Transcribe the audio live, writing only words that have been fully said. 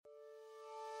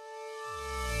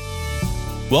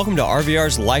Welcome to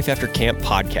RVR's Life After Camp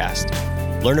podcast.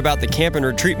 Learn about the camp and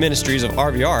retreat ministries of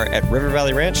RVR at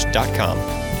rivervalleyranch.com.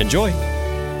 Enjoy.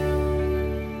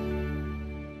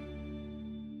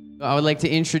 I would like to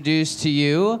introduce to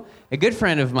you a good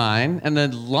friend of mine and a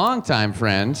longtime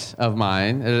friend of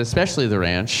mine, and especially the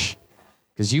ranch,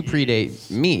 because you predate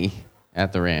me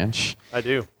at the ranch. I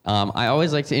do. I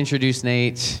always like to introduce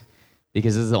Nate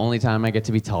because this is the only time I get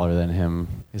to be taller than him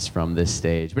is from this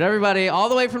stage. But everybody, all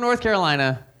the way from North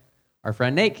Carolina, our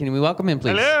friend Nate, can we welcome him,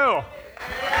 please? Hello.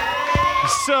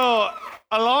 So,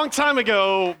 a long time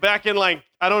ago, back in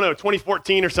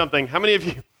 2014 or something, how many of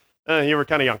you, you were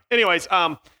kind of young. Anyways,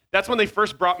 that's when they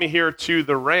first brought me here to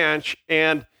the ranch,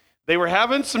 and they were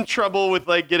having some trouble with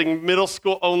getting middle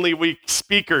school only week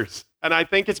speakers. And I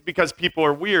think it's because people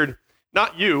are weird.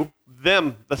 Not you,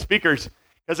 them, the speakers.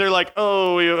 Because they're like,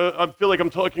 I feel like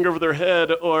I'm talking over their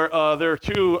head, or they're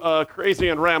too crazy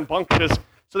and rambunctious.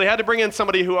 So they had to bring in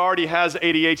somebody who already has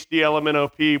ADHD,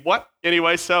 LMNOP, what?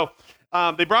 Anyway, so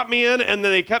they brought me in, and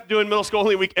then they kept doing middle school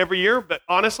only week every year. But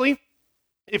honestly,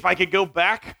 if I could go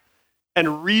back and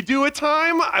redo a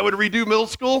time, I would redo middle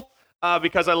school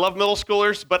because I love middle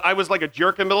schoolers. But I was like a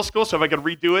jerk in middle school, so if I could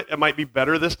redo it, it might be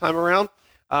better this time around.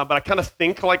 But I kind of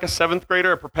think like a seventh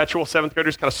grader, a perpetual seventh grader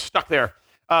is kind of stuck there.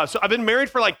 So I've been married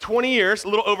for 20 years, a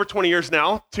little over 20 years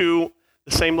now, to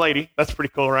the same lady. That's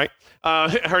pretty cool, right?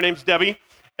 Her name's Debbie.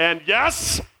 And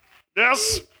yes,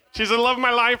 she's in love of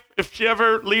my life. If she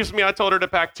ever leaves me, I told her to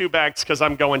pack 2 bags because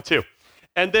I'm going too.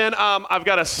 And then I've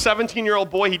got a 17-year-old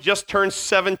boy. He just turned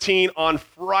 17 on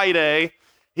Friday.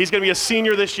 He's going to be a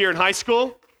senior this year in high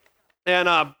school. And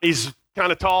he's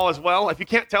kind of tall as well. If you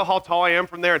can't tell how tall I am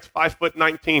from there, it's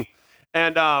 5'19".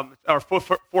 And or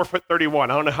 4'31". I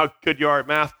don't know how good you are at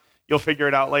math. You'll figure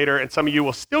it out later, and some of you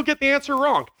will still get the answer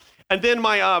wrong. And then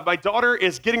my daughter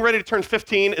is getting ready to turn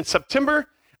 15 in September,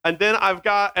 and then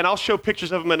and I'll show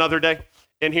pictures of him another day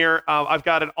in here. I've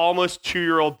got an almost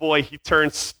 2-year-old boy. He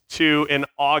turns 2 in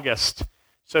August,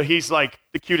 so he's like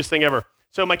the cutest thing ever.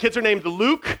 So my kids are named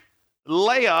Luke,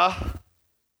 Leia,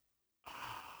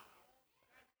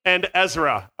 and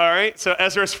Ezra, all right? So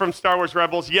Ezra's from Star Wars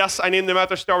Rebels. Yes, I named them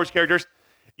after Star Wars characters.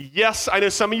 Yes, I know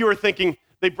some of you are thinking,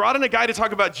 they brought in a guy to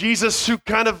talk about Jesus who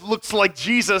kind of looks like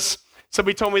Jesus.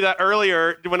 Somebody told me that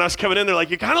earlier when I was coming in. They're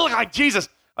like, you kind of look like Jesus.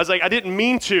 I was like, I didn't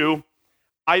mean to.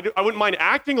 I wouldn't mind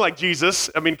acting like Jesus,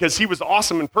 because he was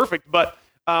awesome and perfect, but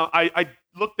I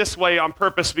look this way on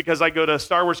purpose because I go to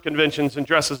Star Wars conventions and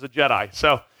dress as a Jedi.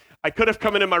 So I could have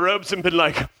come in my robes and been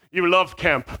like, you love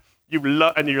camp.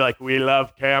 And you're like, we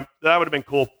love camp. That would have been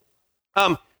cool.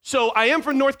 So I am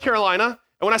from North Carolina.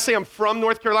 And when I say I'm from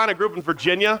North Carolina, I grew up in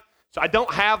Virginia. So I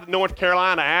don't have the North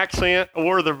Carolina accent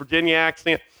or the Virginia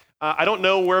accent. I don't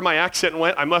know where my accent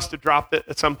went. I must have dropped it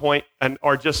at some point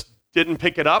or just didn't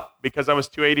pick it up because I was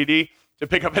too ADD to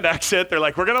pick up an accent. They're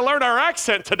like, we're going to learn our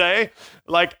accent today.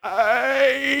 Like,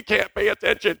 I can't pay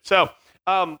attention. So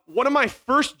one of my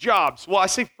first jobs, well, I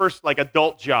say first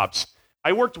adult jobs,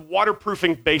 I worked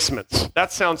waterproofing basements.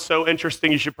 That sounds so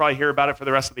interesting. You should probably hear about it for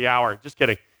the rest of the hour. Just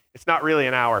kidding. It's not really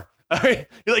an hour. You're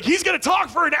like, he's going to talk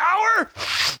for an hour?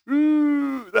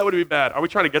 Ooh, that would be bad. Are we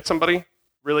trying to get somebody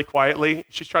really quietly?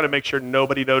 She's trying to make sure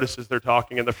nobody notices they're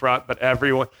talking in the front, but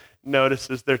everyone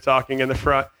notices they're talking in the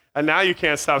front. And now you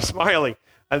can't stop smiling.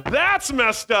 And that's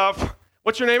messed up.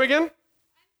 What's your name again?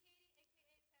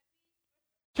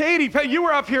 Katie, you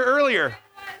were up here earlier.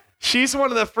 She's one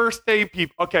of the first day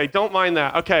people. Okay, don't mind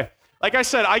that. Okay. Like I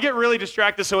said, I get really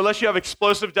distracted, so unless you have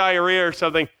explosive diarrhea or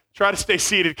something, try to stay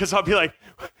seated because I'll be like,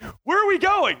 where are we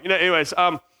going? Anyways,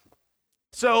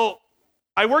 so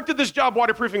I worked at this job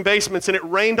waterproofing basements, and it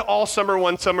rained all summer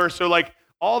one summer, so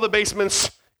all the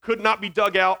basements could not be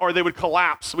dug out or they would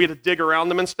collapse. So we had to dig around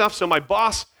them and stuff. So my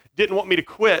boss didn't want me to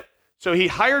quit, so he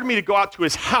hired me to go out to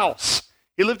his house.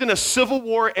 He lived in a Civil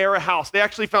War era house. They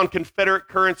actually found Confederate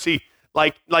currency,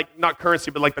 not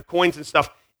currency, but the coins and stuff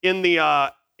in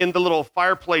the little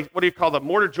fireplace. What do you call the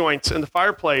mortar joints in the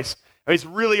fireplace? And he's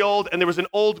really old, and there was an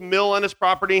old mill on his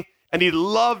property, and he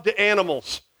loved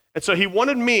animals. And so he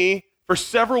wanted me for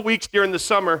several weeks during the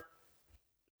summer.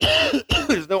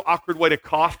 There's no awkward way to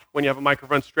cough when you have a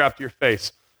microphone strapped to your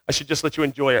face. I should just let you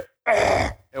enjoy it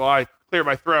while I clear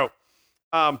my throat.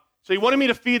 So he wanted me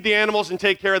to feed the animals and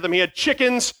take care of them. He had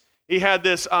chickens. He had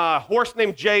this horse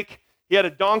named Jake. He had a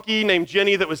donkey named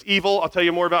Jenny that was evil. I'll tell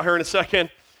you more about her in a second.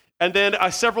 And then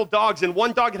several dogs. And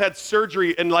one dog had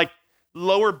surgery and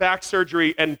lower back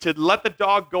surgery. And to let the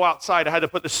dog go outside, I had to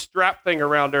put the strap thing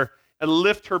around her and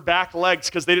lift her back legs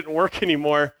because they didn't work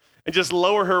anymore. And just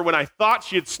lower her when I thought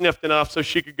she had sniffed enough so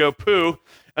she could go poo.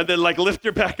 And then lift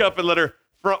her back up and let her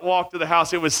front walk to the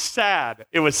house. It was sad.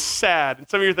 It was sad. And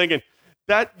some of you are thinking,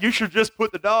 that you should just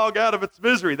put the dog out of its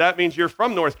misery. That means you're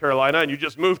from North Carolina and you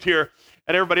just moved here,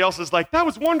 and everybody else is like, that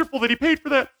was wonderful that he paid for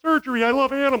that surgery. I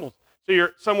love animals. So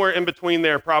you're somewhere in between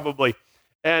there probably.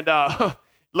 And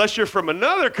unless you're from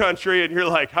another country and you're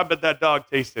like, I bet that dog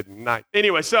tasted nice.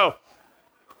 Anyway, so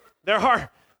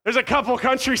there's a couple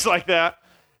countries like that.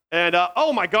 And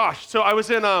oh my gosh, so I was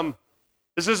in,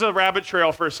 this is a rabbit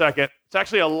trail for a second. It's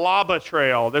actually a labba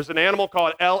trail. There's an animal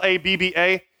called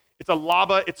Labba. It's a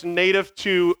labba. It's native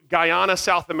to Guyana,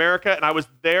 South America. And I was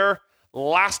there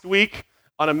last week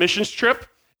on a missions trip.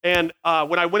 And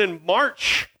when I went in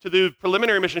March to the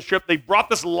preliminary missions trip, they brought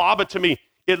this labba to me.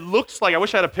 It looks like, I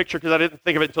wish I had a picture because I didn't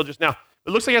think of it until just now. It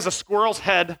looks like it has a squirrel's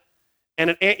head and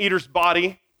an anteater's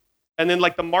body, and then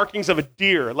like the markings of a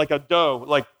deer, like a doe,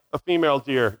 like a female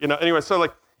deer. Anyway, so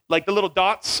like the little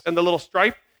dots and the little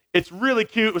stripe. It's really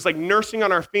cute. It was like nursing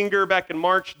on our finger back in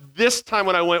March. This time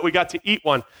when I went, we got to eat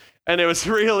one. And it was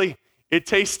really, it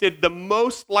tasted the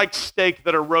most like steak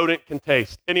that a rodent can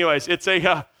taste. Anyways, it's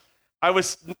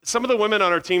some of the women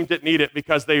on our team didn't eat it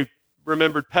because they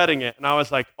remembered petting it. And I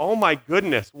was like, oh my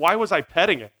goodness, why was I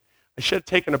petting it? I should have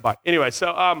taken a bite. Anyway,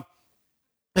 so I'm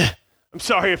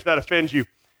sorry if that offends you.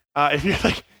 If you're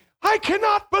like, I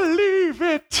cannot believe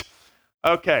it.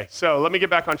 Okay, so let me get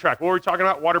back on track. What were we talking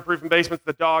about? Waterproofing basements,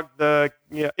 the dog,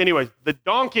 anyways, the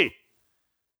donkey.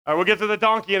 We'll get to the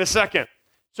donkey in a second.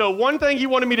 So one thing he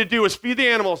wanted me to do was feed the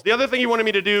animals. The other thing he wanted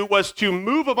me to do was to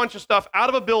move a bunch of stuff out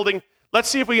of a building. Let's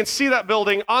see if we can see that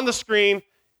building on the screen.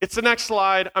 It's the next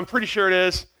slide. I'm pretty sure it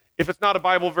is. If it's not a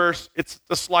Bible verse, it's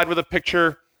the slide with a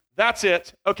picture. That's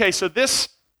it. Okay, so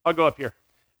I'll go up here.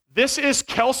 This is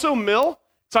Kelso Mill.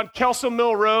 It's on Kelso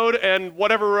Mill Road and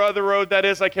whatever other road that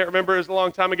is. I can't remember. It was a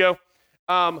long time ago.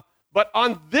 But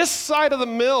on this side of the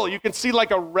mill, you can see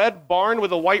like a red barn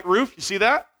with a white roof. You see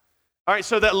that? All right,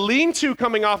 so that lean-to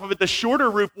coming off of it, the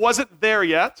shorter roof, wasn't there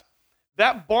yet.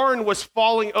 That barn was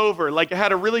falling over. Like it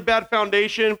had a really bad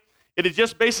foundation. It had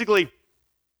just basically,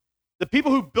 the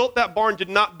people who built that barn did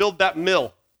not build that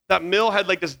mill. That mill had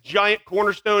like this giant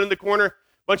cornerstone in the corner, a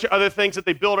bunch of other things that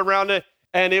they built around it,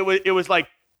 and it was like,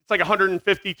 it's like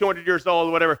 150, 200 years old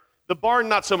or whatever. The barn,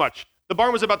 not so much. The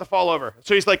barn was about to fall over.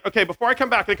 So he's like, okay, before I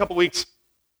come back in a couple weeks,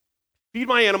 feed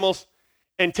my animals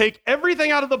and take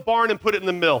everything out of the barn and put it in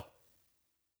the mill.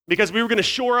 Because we were going to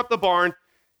shore up the barn,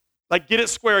 like get it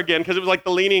square again, because it was like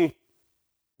the leaning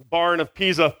barn of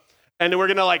Pisa. And then we're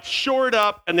going to like shore it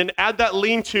up and then add that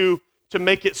lean-to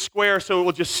make it square so it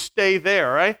will just stay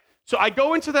there, right? So I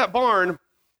go into that barn,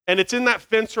 and it's in that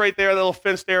fence right there, that little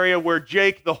fenced area where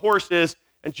Jake, the horse, is,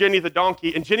 and Jenny, the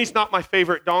donkey. And Jenny's not my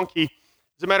favorite donkey.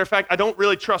 As a matter of fact, I don't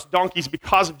really trust donkeys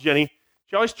because of Jenny.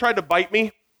 She always tried to bite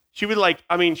me. She would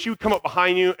she would come up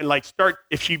behind you and like start,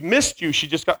 if she missed you, she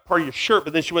just got part of your shirt,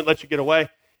 but then she wouldn't let you get away.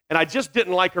 And I just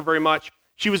didn't like her very much.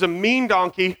 She was a mean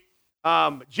donkey.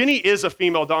 Jenny is a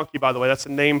female donkey, by the way. That's the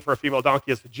name for a female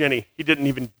donkey, is the Jenny. He didn't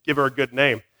even give her a good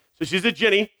name. So she's a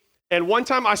Jenny. And one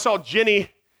time I saw Jenny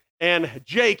and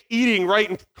Jake eating right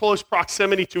in close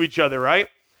proximity to each other, right?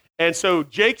 And so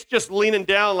Jake's just leaning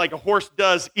down like a horse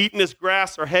does, eating his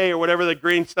grass or hay or whatever the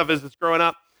green stuff is that's growing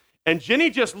up. And Jenny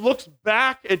just looks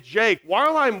back at Jake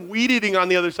while I'm weed eating on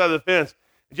the other side of the fence,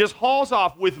 and just hauls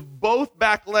off with both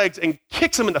back legs and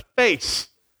kicks him in the face.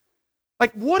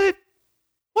 Like, what a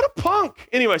punk.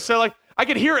 Anyway, so like I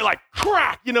could hear it like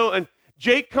crack, and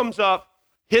Jake comes up,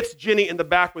 hits Jenny in the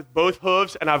back with both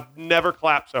hooves, and I've never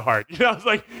clapped so hard. I was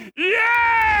like,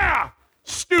 yeah!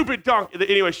 Stupid donkey.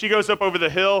 Anyway, she goes up over the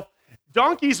hill.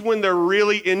 Donkeys, when they're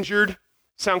really injured,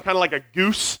 sound kind of like a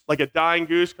goose, like a dying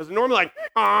goose, because normally like,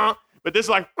 but this is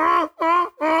like,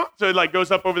 so it like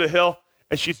goes up over the hill,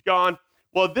 and she's gone.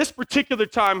 Well, this particular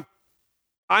time,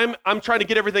 I'm trying to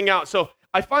get everything out. So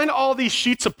I find all these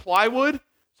sheets of plywood.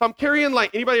 So I'm carrying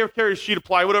anybody ever carry a sheet of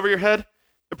plywood over your head?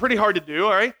 They're pretty hard to do,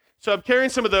 all right? So I'm carrying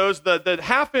some of those. The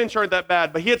half-inch aren't that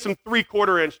bad, but he had some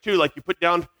 3/4 inch too, like you put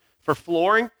down for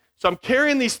flooring. So I'm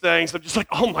carrying these things. I'm just like,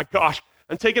 oh my gosh.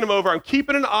 I'm taking them over. I'm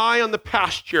keeping an eye on the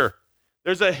pasture.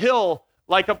 There's a hill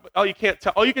you can't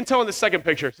tell. Oh, you can tell in the second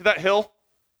picture. See that hill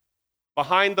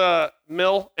behind the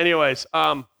mill? Anyways,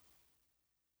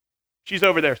 she's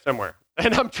over there somewhere,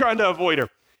 and I'm trying to avoid her.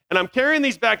 And I'm carrying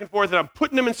these back and forth, and I'm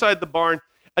putting them inside the barn.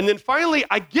 And then finally,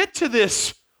 I get to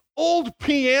this old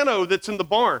piano that's in the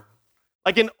barn.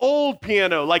 Like an old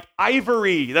piano, like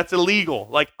ivory. That's illegal.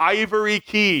 Like ivory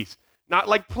keys. Not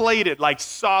like plated, like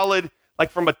solid, like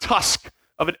from a tusk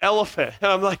of an elephant.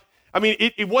 And I'm like,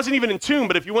 it wasn't even in tune,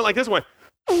 but if you went like this one,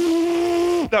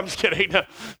 no, I'm just kidding. No,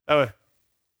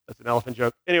 that's an elephant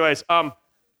joke. Anyways,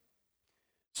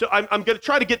 So I'm going to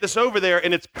try to get this over there,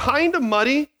 and it's kind of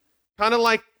muddy, kind of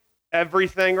like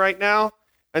everything right now.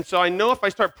 And so I know if I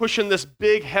start pushing this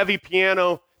big, heavy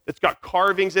piano that's got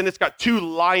carvings in it, it's got two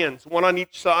lions, one on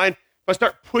each side. If I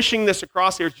start pushing this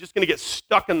across here, it's just going to get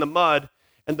stuck in the mud.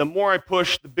 And the more I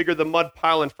push, the bigger the mud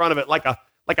pile in front of it, like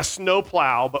a snow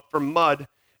plow, but for mud.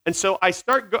 And so I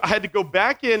had to go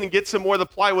back in and get some more of the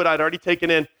plywood I'd already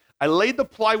taken in. I laid the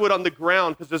plywood on the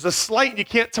ground because there's a slight, you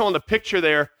can't tell in the picture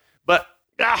there, but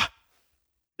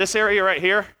this area right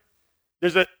here,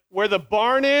 where the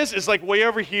barn is like way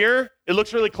over here. It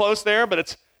looks really close there, but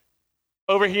it's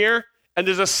over here. And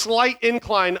there's a slight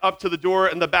incline up to the door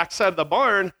in the back side of the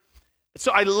barn.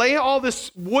 So I lay all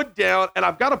this wood down, and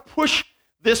I've got to push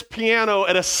this piano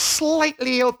at a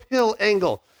slightly uphill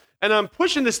angle. And I'm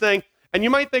pushing this thing, and you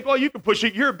might think, oh, you can push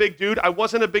it. You're a big dude. I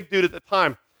wasn't a big dude at the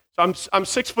time. So I'm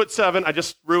 6'7". I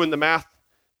just ruined the math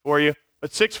for you. But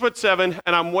 6'7",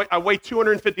 and I weigh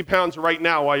 250 pounds right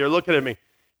now while you're looking at me.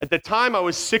 At the time, I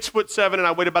was 6'7", and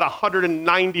I weighed about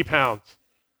 190 pounds.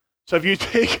 So if you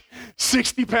take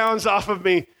 60 pounds off of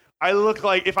me, I look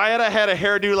like, if I had a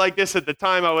hairdo like this at the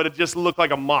time, I would have just looked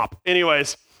like a mop.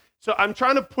 Anyways, so I'm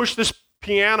trying to push this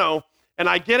piano, and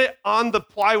I get it on the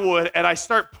plywood, and I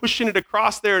start pushing it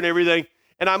across there and everything,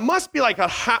 and I must be like a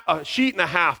sheet and a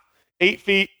half, 8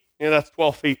 feet, that's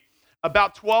 12 feet,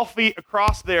 about 12 feet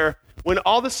across there, when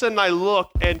all of a sudden I look,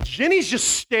 and Jenny's just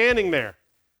standing there.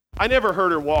 I never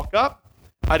heard her walk up.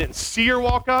 I didn't see her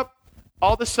walk up.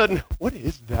 All of a sudden, what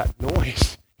is that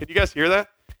noise? Can you guys hear that?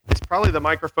 It's probably the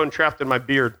microphone trapped in my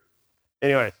beard.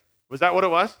 Anyways, was that what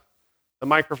it was? The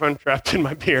microphone trapped in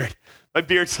my beard. My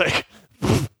beard's like...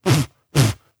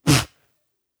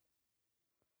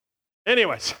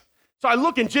 Anyways, so I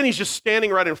look, and Jenny's just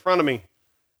standing right in front of me.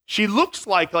 She looks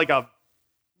like a...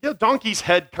 donkey's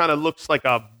head kind of looks like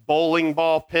a bowling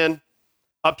ball pin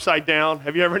upside down.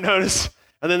 Have you ever noticed?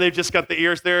 And then they've just got the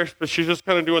ears there, but she's just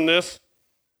kind of doing this,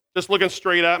 just looking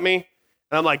straight at me.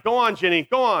 And I'm like, go on, Jenny,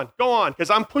 go on, because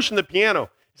I'm pushing the piano.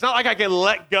 It's not like I can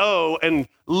let go and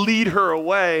lead her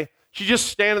away. She's just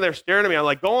standing there staring at me. I'm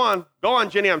like, go on,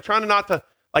 Jenny. I'm trying not to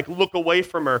look away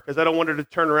from her because I don't want her to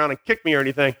turn around and kick me or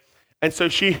anything. And so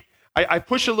I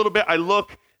push a little bit. I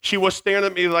look. She was staring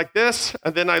at me like this,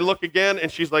 and then I look again,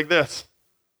 and she's like this.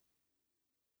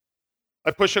 I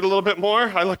push it a little bit more.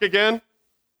 I look again.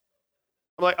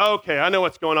 I'm like, okay, I know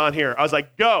what's going on here. I was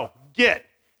like, go, get.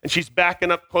 And she's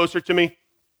backing up closer to me,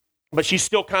 but she's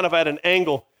still kind of at an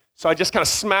angle. So I just kind of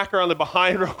smack her on the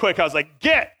behind real quick. I was like,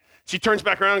 get. She turns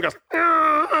back around and goes,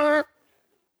 Arr!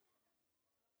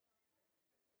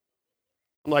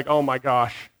 I'm like, oh my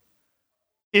gosh.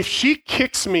 If she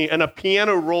kicks me and a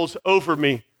piano rolls over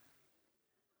me,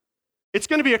 it's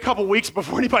going to be a couple weeks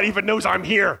before anybody even knows I'm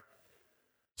here.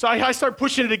 So I start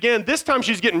pushing it again. This time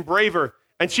she's getting braver,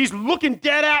 and she's looking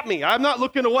dead at me. I'm not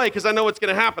looking away because I know what's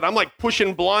going to happen. I'm like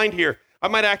pushing blind here. I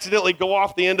might accidentally go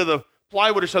off the end of the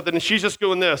plywood or something, and she's just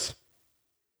doing this.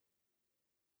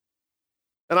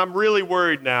 And I'm really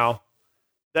worried now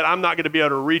that I'm not going to be able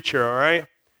to reach her, all right?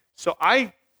 So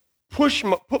I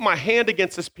put my hand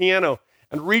against this piano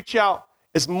and reach out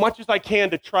as much as I can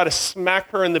to try to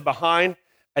smack her in the behind.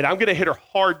 And I'm going to hit her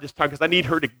hard this time because I need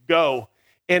her to go.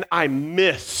 And I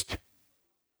missed.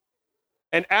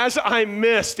 And as I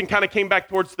missed and kind of came back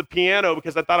towards the piano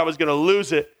because I thought I was going to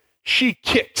lose it, she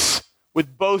kicks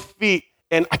with both feet,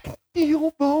 and I can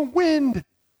feel the wind.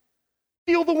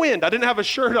 Feel the wind. I didn't have a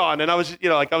shirt on, and I was,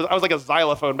 I was like a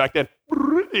xylophone back then.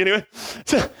 Anyway,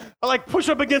 so I push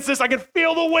up against this. I can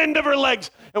feel the wind of her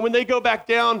legs. And when they go back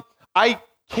down, I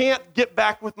can't get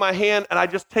back with my hand, and I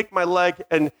just take my leg,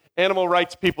 and animal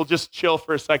rights people, just chill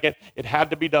for a second. It had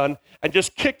to be done. And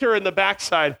just kicked her in the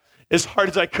backside as hard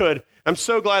as I could. I'm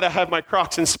so glad I have my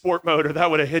Crocs in sport mode, or that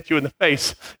would have hit you in the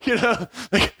face.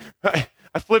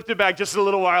 I flipped it back just a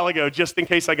little while ago, just in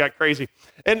case I got crazy.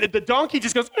 And the donkey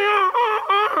just goes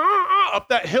up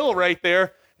that hill right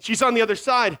there. She's on the other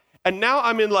side. And now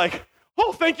I'm in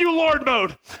oh, thank you, Lord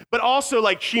mode. But also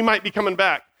she might be coming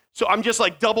back. So I'm just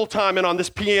double timing on this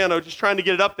piano, just trying to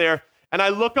get it up there. And I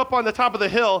look up on the top of the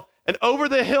hill, and over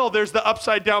the hill, there's the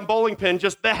upside down bowling pin,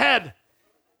 just the head.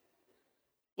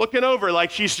 Looking over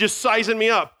she's just sizing me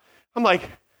up. I'm like,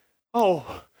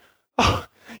 oh,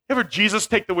 ever Jesus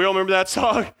Take the Wheel? Remember that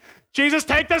song? Jesus,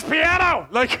 take this piano.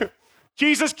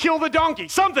 Jesus, kill the donkey.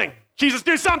 Something. Jesus,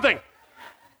 do something.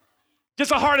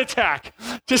 Just a heart attack.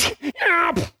 Just,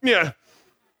 yeah.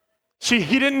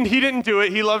 He didn't do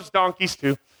it. He loves donkeys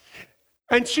too.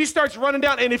 And she starts running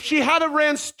down, and if she had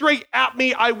ran straight at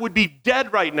me, I would be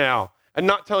dead right now. I'm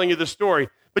not telling you the story.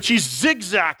 But she's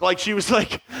zigzagged, she was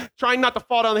trying not to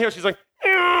fall down the hill. She's like,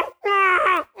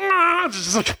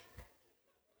 Just like,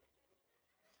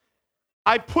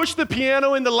 I push the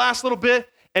piano in the last little bit,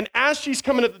 and as she's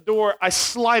coming at the door, I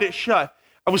slide it shut.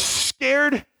 I was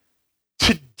scared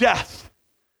to death.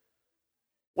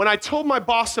 When I told my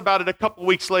boss about it a couple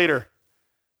weeks later,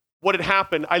 what had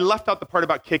happened, I left out the part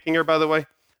about kicking her, by the way,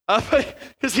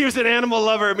 because he was an animal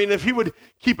lover. I mean, if he would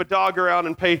keep a dog around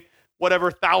and pay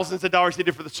whatever thousands of dollars he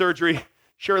did for the surgery,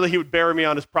 surely he would bury me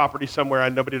on his property somewhere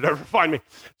and nobody would ever find me.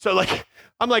 So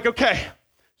I'm like, okay,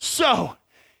 so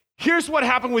here's what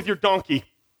happened with your donkey.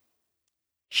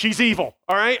 She's evil,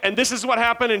 all right? And this is what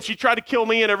happened, and she tried to kill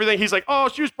me and everything. He's like, oh,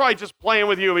 she was probably just playing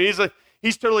with you. I mean,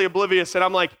 he's totally oblivious. And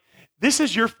I'm like, this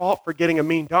is your fault for getting a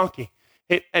mean donkey.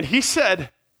 And he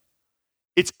said,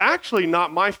 it's actually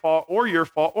not my fault or your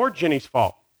fault or Jenny's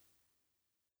fault.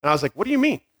 And I was like, what do you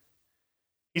mean?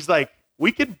 He's like,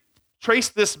 we could trace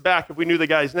this back, if we knew the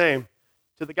guy's name,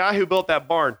 to the guy who built that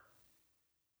barn.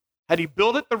 Had he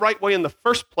built it the right way in the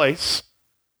first place,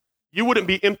 you wouldn't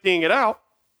be emptying it out,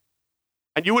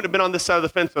 and you wouldn't have been on this side of the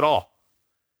fence at all.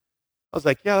 I was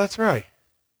like, yeah, that's right.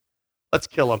 Let's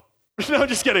kill him. No,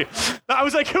 just kidding. I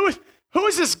was like, who is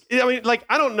this? I mean,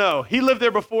 I don't know. He lived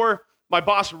there before my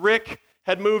boss, Rick,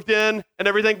 had moved in and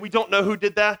everything. We don't know who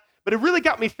did that, but it really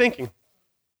got me thinking.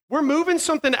 We're moving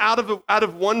something out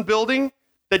of one building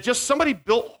that just somebody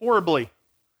built horribly,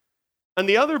 and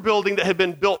the other building that had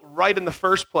been built right in the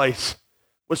first place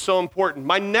was so important.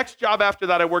 My next job after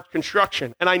that, I worked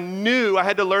construction, and I knew I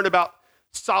had to learn about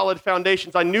solid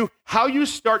foundations. I knew how you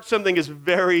start something is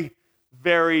very,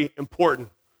 very important.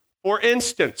 For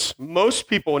instance, most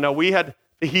people, now we had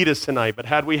fajitas tonight, but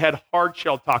had we had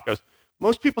hard-shelled tacos,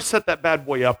 most people set that bad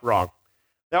boy up wrong.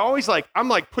 They're always I'm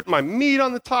putting my meat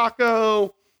on the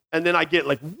taco, and then I get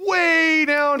way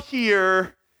down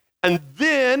here, and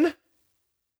then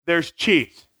there's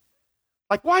cheese.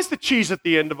 Why is the cheese at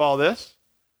the end of all this?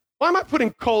 Why am I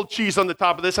putting cold cheese on the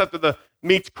top of this after the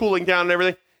meat's cooling down and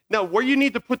everything? No, where you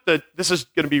need to put this is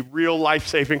going to be real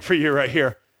life-saving for you right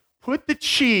here. Put the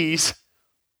cheese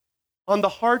on the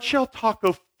hard-shell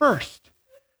taco first.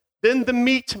 Then the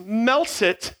meat melts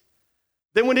it.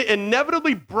 Then when it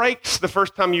inevitably breaks the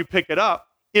first time you pick it up,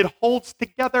 it holds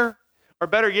together. Or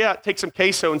better yet, take some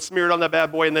queso and smear it on that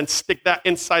bad boy and then stick that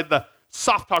inside the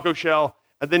soft taco shell.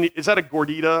 And then, is that a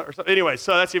gordita or something? Anyway,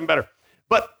 so that's even better.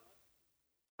 But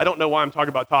I don't know why I'm talking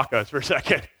about tacos for a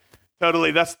second.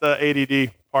 Totally, that's the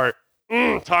ADD part.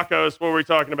 Tacos, what were we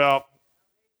talking about?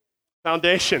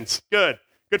 Foundations, good.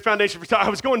 Good foundation for tacos. I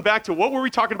was going back to what were we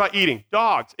talking about eating?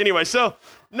 Dogs. Anyway, so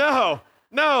no,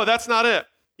 that's not it.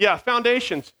 Yeah,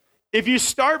 foundations. If you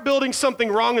start building something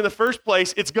wrong in the first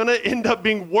place, it's going to end up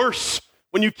being worse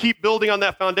when you keep building on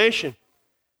that foundation.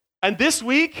 And this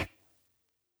week,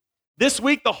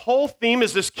 the whole theme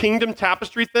is this kingdom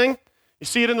tapestry thing. You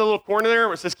see it in the little corner there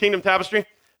where it says kingdom tapestry?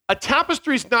 A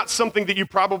tapestry is not something that you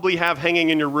probably have hanging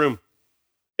in your room.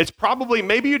 It's probably,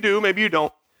 maybe you do, maybe you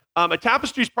don't. A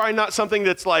tapestry is probably not something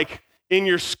that's in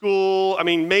your school. I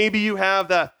mean, maybe you have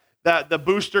the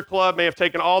Booster Club may have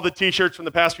taken all the t-shirts from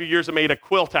the past few years and made a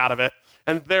quilt out of it,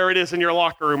 and there it is in your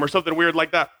locker room or something weird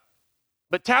like that.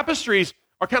 But tapestries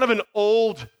are kind of an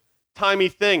old-timey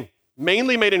thing,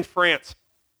 mainly made in France.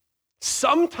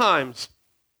 Sometimes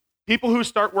people who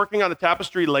start working on a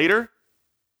tapestry later,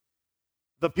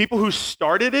 the people who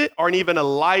started it aren't even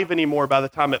alive anymore by the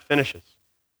time it finishes.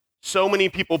 So many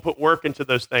people put work into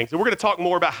those things. And we're going to talk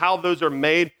more about how those are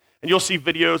made, and you'll see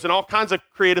videos and all kinds of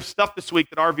creative stuff this week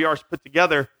that RVR's put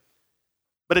together.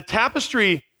 But a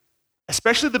tapestry,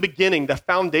 especially the beginning, the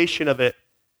foundation of it,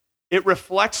 it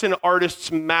reflects an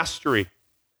artist's mastery.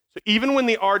 So even when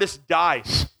the artist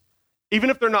dies, even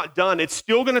if they're not done, it's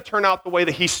still going to turn out the way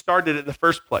that he started it in the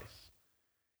first place.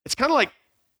 It's kind of like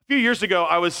a few years ago,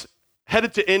 I was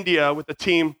headed to India with a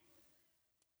team,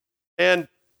 and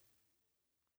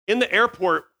in the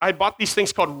airport, I bought these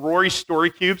things called Rory Story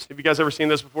Cubes. Have you guys ever seen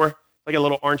this before? Like a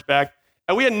little orange bag.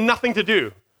 And we had nothing to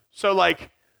do. So I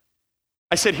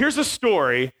said, here's a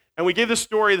story, and we gave this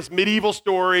story, this medieval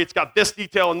story. It's got this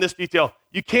detail and this detail.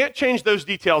 You can't change those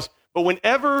details, but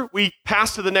whenever we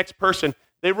pass to the next person,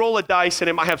 they roll a dice, and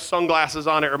it might have sunglasses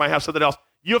on it or it might have something else.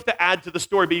 You have to add to the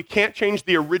story, but you can't change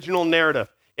the original narrative.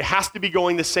 It has to be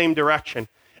going the same direction.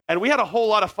 And we had a whole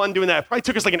lot of fun doing that. It probably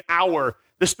took us an hour.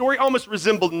 The story almost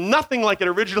resembled nothing like it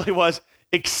originally was,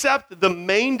 except the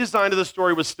main design of the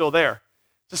story was still there.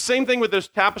 It's the same thing with those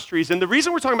tapestries. And the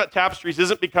reason we're talking about tapestries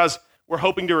isn't because we're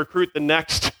hoping to recruit the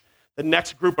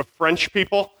next group of French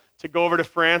people to go over to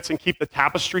France and keep the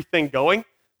tapestry thing going.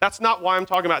 That's not why I'm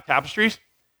talking about tapestries.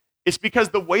 It's because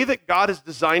the way that God has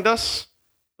designed us,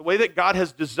 the way that God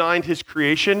has designed his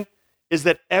creation, is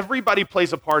that everybody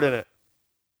plays a part in it.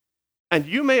 And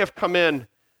you may have come in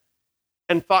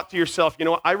and thought to yourself, you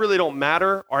know what, I really don't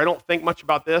matter, or I don't think much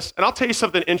about this. And I'll tell you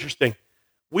something interesting.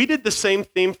 We did the same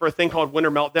theme for a thing called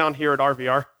Winter Meltdown here at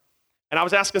RVR. And I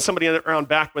was asking somebody around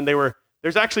back when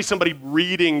there's actually somebody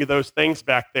reading those things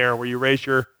back there where you raise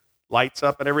your lights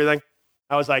up and everything.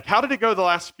 I was like, how did it go the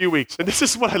last few weeks? And this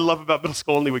is what I love about middle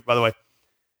school only week, by the way.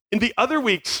 In the other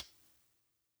weeks,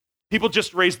 people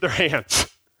just raised their hands.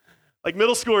 Like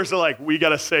middle schoolers are like, we got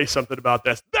to say something about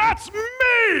this. That's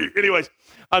me! Anyways,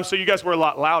 so you guys were a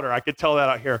lot louder. I could tell that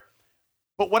out here.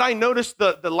 But what I noticed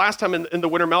the last time in the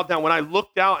Winter Meltdown, when I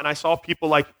looked out and I saw people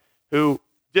like who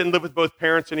didn't live with both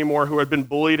parents anymore, who had been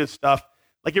bullied and stuff,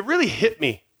 like it really hit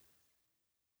me.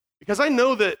 Because I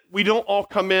know that we don't all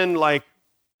come in like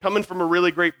coming from a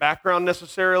really great background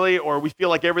necessarily, or we feel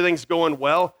like everything's going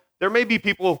well. There may be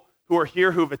people who are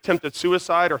here who have attempted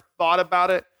suicide or thought about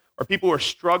it, or people who are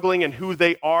struggling in who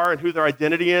they are and who their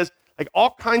identity is. Like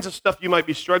all kinds of stuff you might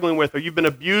be struggling with, or you've been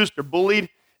abused or bullied,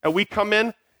 and we come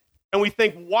in and we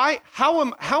think, how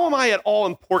am I at all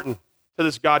important to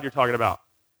this God you're talking about?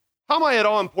 How am I at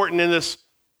all important in this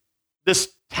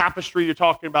tapestry you're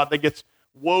talking about that gets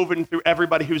woven through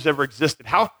everybody who's ever existed?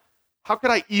 How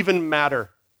could I even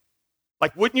matter?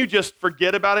 Like, wouldn't you just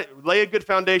forget about it, lay a good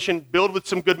foundation, build with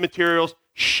some good materials?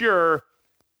 Sure,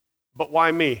 but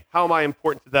why me? How am I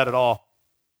important to that at all?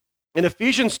 In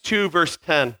Ephesians 2, verse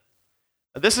 10,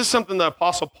 this is something the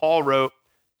Apostle Paul wrote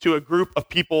to a group of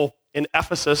people in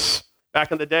Ephesus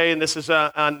back in the day, and this is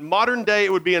on modern day,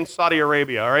 it would be in Saudi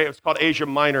Arabia, all right? It was called Asia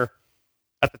Minor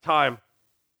at the time.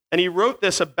 And he wrote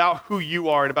this about who you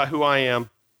are and about who I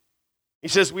am. He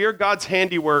says, we are God's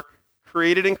handiwork,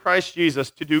 created in Christ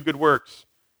Jesus to do good works,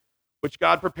 which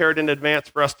God prepared in advance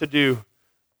for us to do.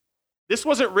 This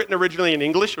wasn't written originally in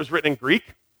English, it was written in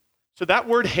Greek. So that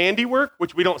word handiwork,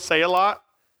 which we don't say a lot,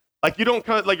 like you don't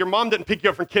like your mom didn't pick you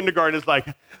up from kindergarten, is like,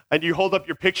 and you hold up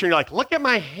your picture and you're like, look at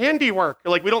my handiwork.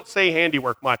 Like we don't say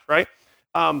handiwork much, right?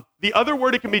 The other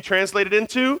word it can be translated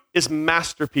into is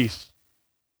masterpiece.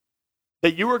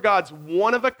 That you are God's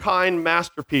one-of-a-kind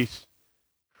masterpiece,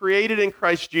 created in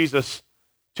Christ Jesus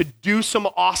to do some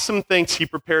awesome things he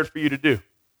prepared for you to do.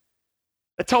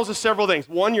 That tells us several things.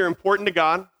 One, you're important to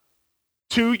God.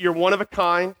 Two, you're one of a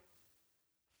kind.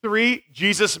 Three,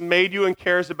 Jesus made you and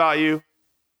cares about you.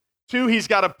 Two, he's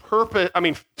got a purpose.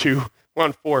 We're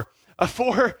on four.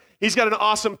 Four, he's got an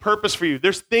awesome purpose for you.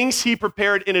 There's things he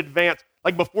prepared in advance.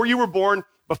 Like before you were born,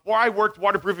 before I worked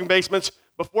waterproofing basements,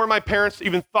 before my parents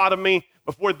even thought of me,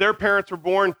 before their parents were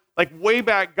born, like way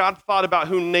back, God thought about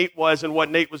who Nate was and what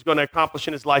Nate was going to accomplish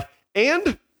in his life.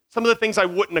 And some of the things I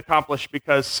wouldn't accomplish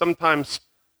because sometimes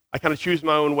I kind of choose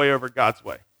my own way over God's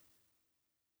way.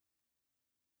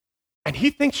 And he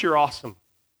thinks you're awesome.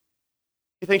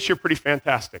 He thinks you're pretty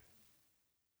fantastic.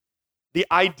 The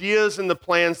ideas and the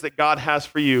plans that God has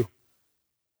for you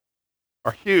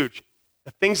are huge.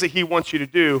 The things that he wants you to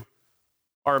do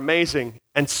are amazing.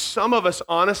 And some of us,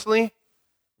 honestly,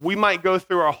 we might go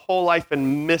through our whole life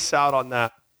and miss out on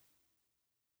that.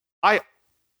 I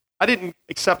didn't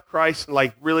accept Christ and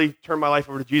like really turn my life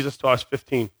over to Jesus till I was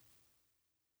 15.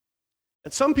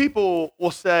 And some people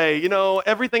will say, you know,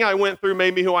 everything I went through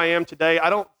made me who I am today.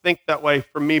 I don't think that way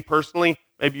for me personally.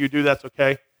 Maybe you do, that's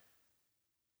okay.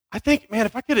 I think, man,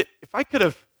 if I could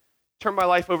have turned my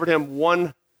life over to him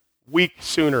 1 week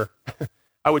sooner,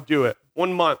 I would do it.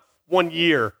 1 month, 1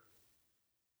 year,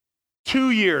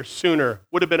 2 years sooner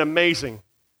would have been amazing.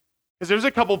 Because there's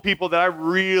a couple people that I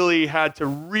really had to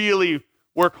really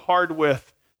work hard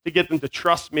with to get them to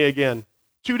trust me again.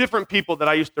 2 different people that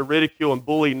I used to ridicule and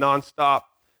bully nonstop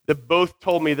that both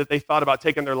told me that they thought about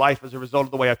taking their life as a result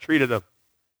of the way I treated them.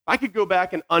 If I could go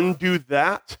back and undo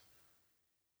that,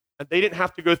 and they didn't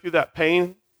have to go through that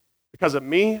pain because of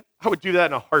me, I would do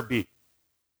that in a heartbeat.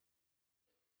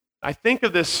 I think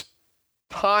of this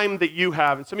time that you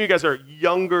have, and some of you guys are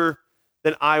younger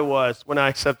than I was when I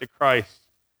accepted Christ.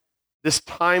 This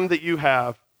time that you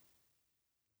have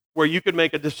where you could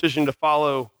make a decision to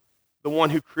follow the one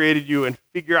who created you and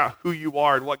figure out who you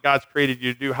are and what God's created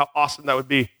you to do, how awesome that would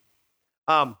be.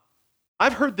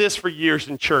 I've heard this for years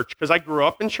in church because I grew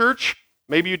up in church.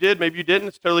 Maybe you did, maybe you didn't.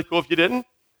 It's totally cool if you didn't.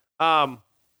 But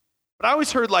I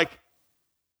always heard like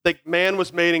man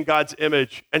was made in God's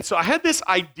image. And so I had this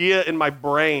idea in my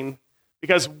brain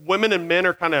because women and men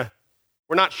are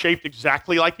we're not shaped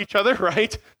exactly like each other,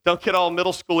 right? Don't get all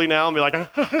middle schooly now and be like,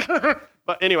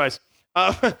 but anyways,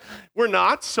 we're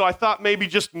not. So I thought maybe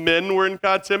just men were in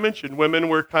God's image and women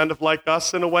were kind of like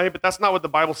us in a way, but that's not what the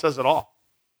Bible says at all.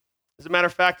 As a matter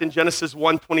of fact, in Genesis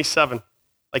 1:27,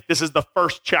 like this is the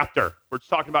first chapter where it's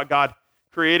talking about God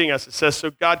creating us. It says,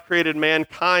 so God created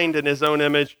mankind in his own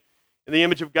image. In the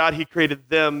image of God, he created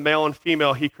them, male and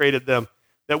female, he created them.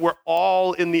 That we're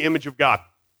all in the image of God.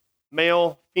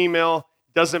 Male, female,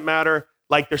 doesn't matter.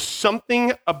 Like there's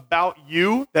something about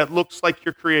you that looks like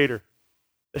your creator.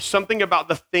 There's something about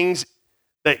the things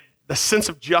that the sense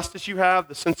of justice you have,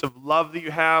 the sense of love that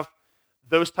you have,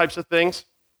 those types of things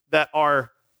that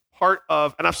are part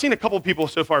of, and I've seen a couple of people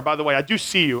so far, by the way, I do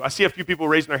see you. I see a few people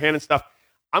raising their hand and stuff.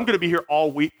 I'm going to be here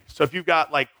all week. So if you've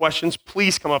got like questions,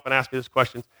 please come up and ask me those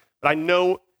questions. But I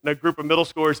know in a group of middle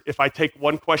schoolers, if I take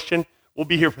one question, we'll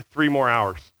be here for 3 more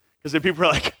hours. Because if people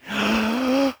are like,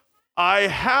 I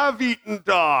have eaten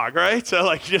dog, right? So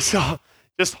like just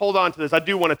hold on to this. I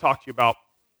do want to talk to you about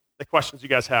the questions you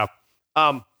guys have.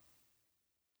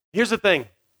 Here's the thing.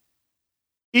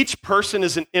 Each person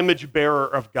is an image bearer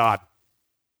of God.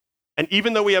 And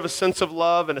even though we have a sense of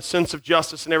love and a sense of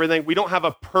justice and everything, we don't have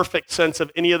a perfect sense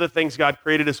of any of the things God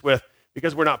created us with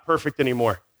because we're not perfect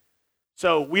anymore.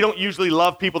 So we don't usually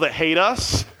love people that hate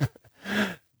us.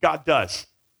 God does.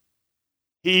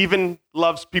 He even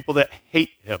loves people that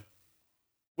hate him.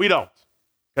 We don't,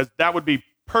 because that would be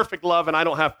perfect love, and I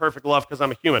don't have perfect love because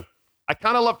I'm a human. I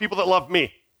kind of love people that love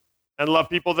me and love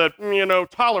people that,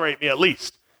 tolerate me at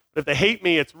least. But if they hate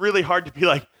me, it's really hard to be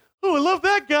like, oh, I love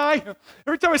that guy.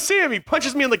 Every time I see him, he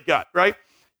punches me in the gut, right?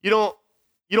 You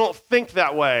don't think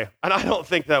that way, and I don't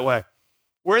think that way.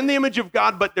 We're in the image of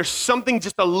God, but there's something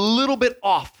just a little bit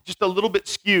off, just a little bit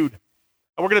skewed.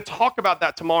 And we're going to talk about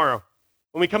that tomorrow.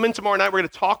 When we come in tomorrow night, we're going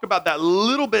to talk about that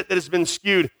little bit that has been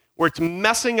skewed, where it's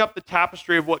messing up the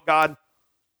tapestry of what God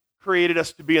created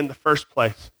us to be in the first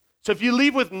place. So if you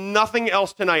leave with nothing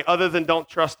else tonight other than don't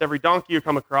trust every donkey you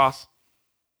come across,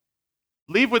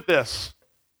 leave with this.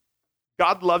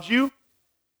 God loves you,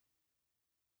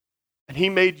 and he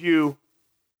made you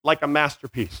like a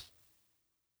masterpiece.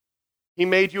 He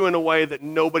made you in a way that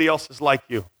nobody else is like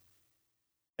you.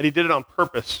 And he did it on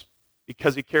purpose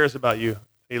because he cares about you.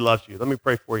 He loves you. Let me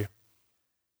pray for you.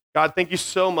 God, thank you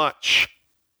so much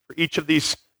for each of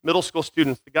these middle school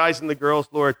students, the guys and the girls,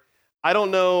 Lord. I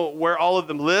don't know where all of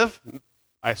them live.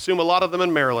 I assume a lot of them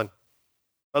in Maryland.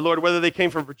 But Lord, whether they came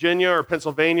from Virginia or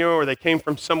Pennsylvania or they came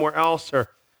from somewhere else, or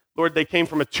Lord, they came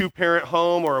from a 2-parent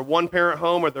home or a 1-parent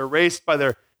home, or they're raised by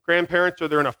their grandparents, or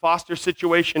they're in a foster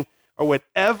situation, or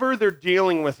whatever they're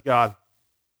dealing with, God,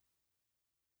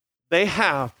 they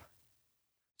have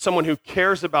someone who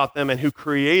cares about them and who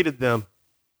created them,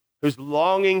 who's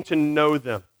longing to know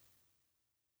them,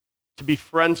 to be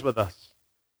friends with us.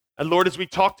 And Lord, as we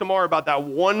talk tomorrow about that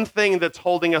one thing that's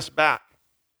holding us back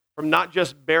from not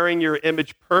just bearing your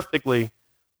image perfectly,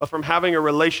 but from having a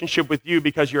relationship with you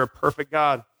because you're a perfect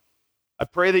God, I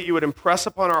pray that you would impress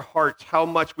upon our hearts how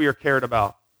much we are cared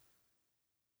about.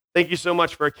 Thank you so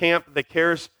much for a camp that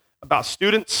cares about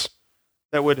students,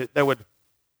 that would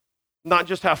not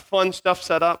just have fun stuff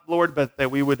set up, Lord, but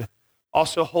that we would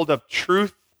also hold up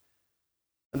truth,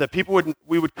 and that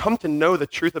we would come to know the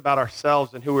truth about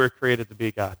ourselves and who we were created to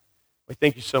be, God. We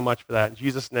thank you so much for that. In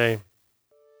Jesus' name,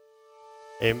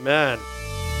 amen.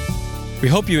 We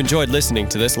hope you enjoyed listening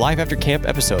to this Life After Camp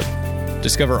episode.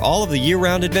 Discover all of the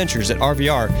year-round adventures at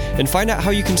RVR and find out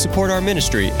how you can support our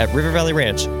ministry at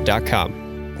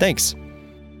rivervalleyranch.com. Thanks.